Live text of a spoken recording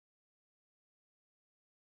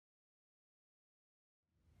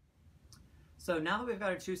So now that we've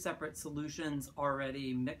got our two separate solutions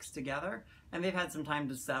already mixed together, and they've had some time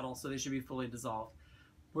to settle, so they should be fully dissolved,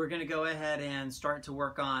 we're going to go ahead and start to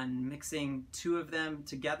work on mixing two of them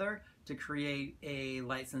together to create a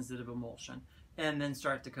light sensitive emulsion, and then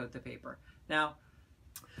start to coat the paper. Now,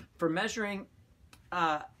 for measuring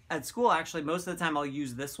at school, actually, most of the time I'll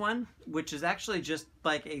use this one, which is actually just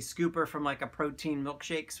like a scooper from like a protein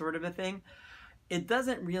milkshake sort of a thing. It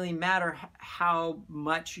doesn't really matter how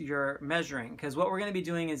much you're measuring, because what we're going to be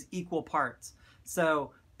doing is equal parts.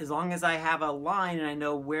 So as long as I have a line and I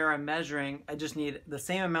know where I'm measuring, I just need the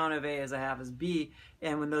same amount of A as I have as B,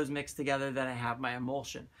 and when those mix together, then I have my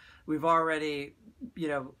emulsion. We've already,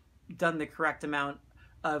 done the correct amount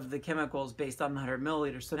of the chemicals based on the 100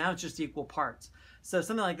 milliliters, so now it's just equal parts. So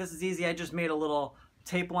something like this is easy. I just made a little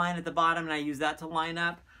tape line at the bottom, and I use that to line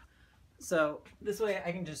up. So this way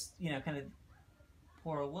I can just, kind of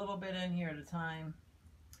pour a little bit in here at a time.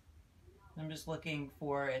 I'm just looking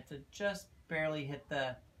for it to just barely hit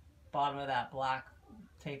the bottom of that black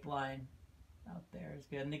tape line out there is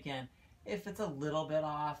good. And again, if it's a little bit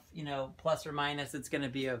off, plus or minus, it's going to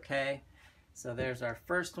be okay. So there's our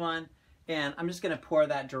first one, and I'm just going to pour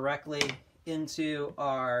that directly into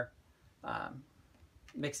our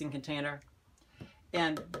mixing container.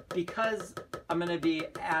 And because I'm going to be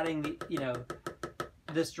adding the,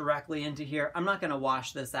 this directly into here, I'm not going to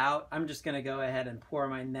wash this out. I'm just going to go ahead and pour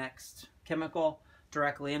my next chemical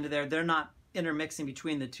directly into there. They're not intermixing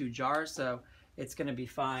between the two jars, so it's going to be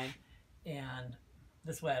fine. And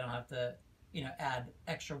this way I don't have to, add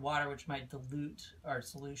extra water, which might dilute our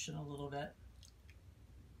solution a little bit.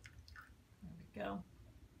 There we go.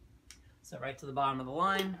 So right to the bottom of the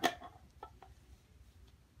line.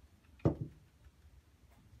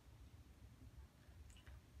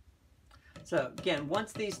 So again,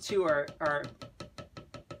 once these two are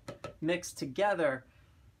mixed together,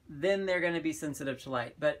 then they're going to be sensitive to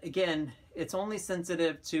light. But again, it's only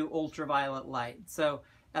sensitive to ultraviolet light. So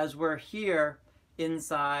as we're here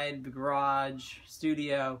inside the garage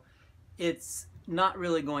studio, it's not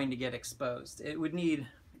really going to get exposed. It would need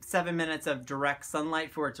 7 minutes of direct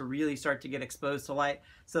sunlight for it to really start to get exposed to light.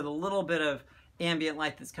 So the little bit of ambient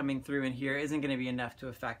light that's coming through in here isn't going to be enough to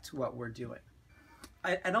affect what we're doing.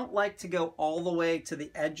 I don't like to go all the way to the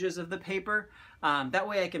edges of the paper. That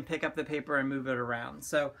way I can pick up the paper and move it around.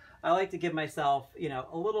 So I like to give myself,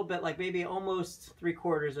 a little bit, like maybe almost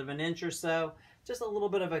 3/4 of an inch or so, just a little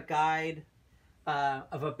bit of a guide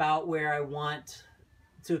of about where I want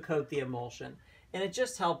to coat the emulsion. And it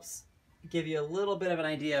just helps give you a little bit of an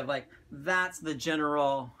idea of like, that's the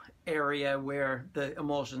general area where the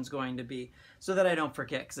emulsion's going to be, so that I don't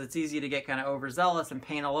forget, because it's easy to get kind of overzealous and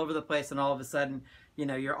paint all over the place, and all of a sudden,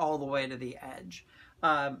 you're all the way to the edge.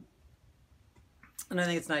 And I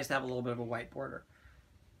think it's nice to have a little bit of a white border.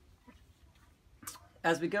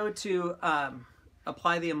 As we go to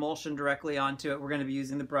apply the emulsion directly onto it, we're going to be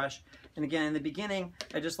using the brush. And again, in the beginning,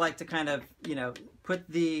 I just like to kind of, put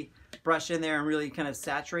the brush in there and really kind of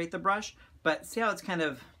saturate the brush. But see how it's kind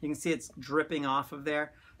of, you can see it's dripping off of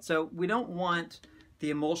there. So we don't want the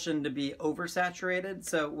emulsion to be oversaturated.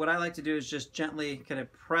 So what I like to do is just gently kind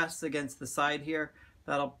of press against the side here.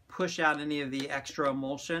 That'll push out any of the extra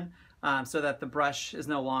emulsion so that the brush is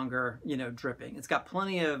no longer, dripping. It's got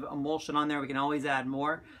plenty of emulsion on there. We can always add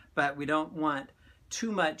more, but we don't want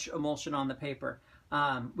too much emulsion on the paper.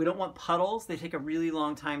 We don't want puddles. They take a really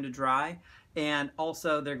long time to dry, and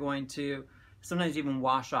also they're going to sometimes even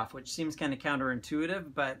wash off, which seems kind of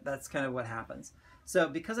counterintuitive, but that's kind of what happens. So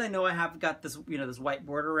because I know I have got this, this white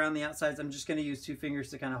border around the outsides, I'm just going to use 2 fingers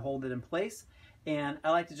to kind of hold it in place. And I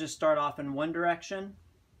like to just start off in one direction.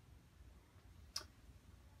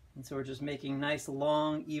 And so we're just making nice,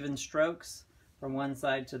 long, even strokes from one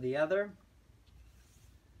side to the other.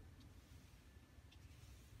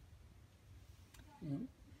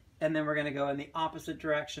 And then we're going to go in the opposite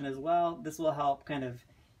direction as well. This will help kind of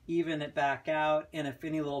even it back out. And if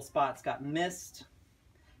any little spots got missed,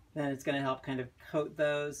 then it's going to help kind of coat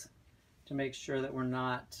those to make sure that we're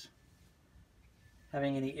not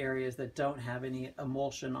having any areas that don't have any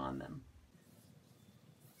emulsion on them.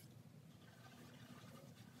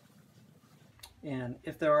 And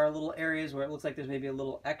if there are little areas where it looks like there's maybe a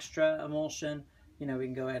little extra emulsion, we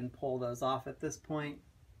can go ahead and pull those off at this point.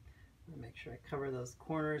 Make sure I cover those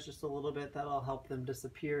corners just a little bit. That'll help them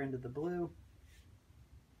disappear into the blue.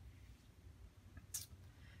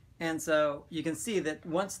 And so you can see that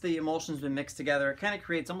once the emulsion's been mixed together, it kind of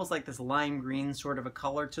creates almost like this lime green sort of a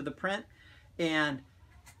color to the print. And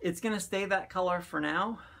it's going to stay that color for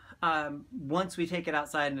now. Once we take it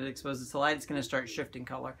outside and it exposes to light, it's going to start shifting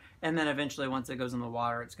color. And then eventually, once it goes in the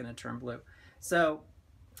water, it's going to turn blue. So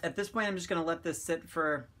At this point, I'm just going to let this sit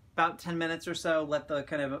for about 10 minutes or so, let the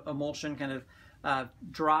kind of emulsion kind of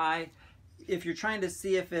dry. If you're trying to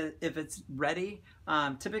see if it's ready,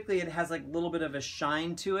 typically it has like a little bit of a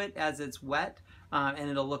shine to it as it's wet, and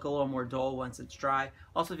it'll look a little more dull once it's dry.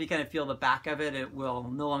 Also, if you kind of feel the back of it, it will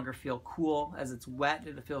no longer feel cool as it's wet.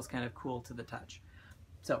 It feels kind of cool to the touch.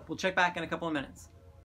 So we'll check back in a couple of minutes.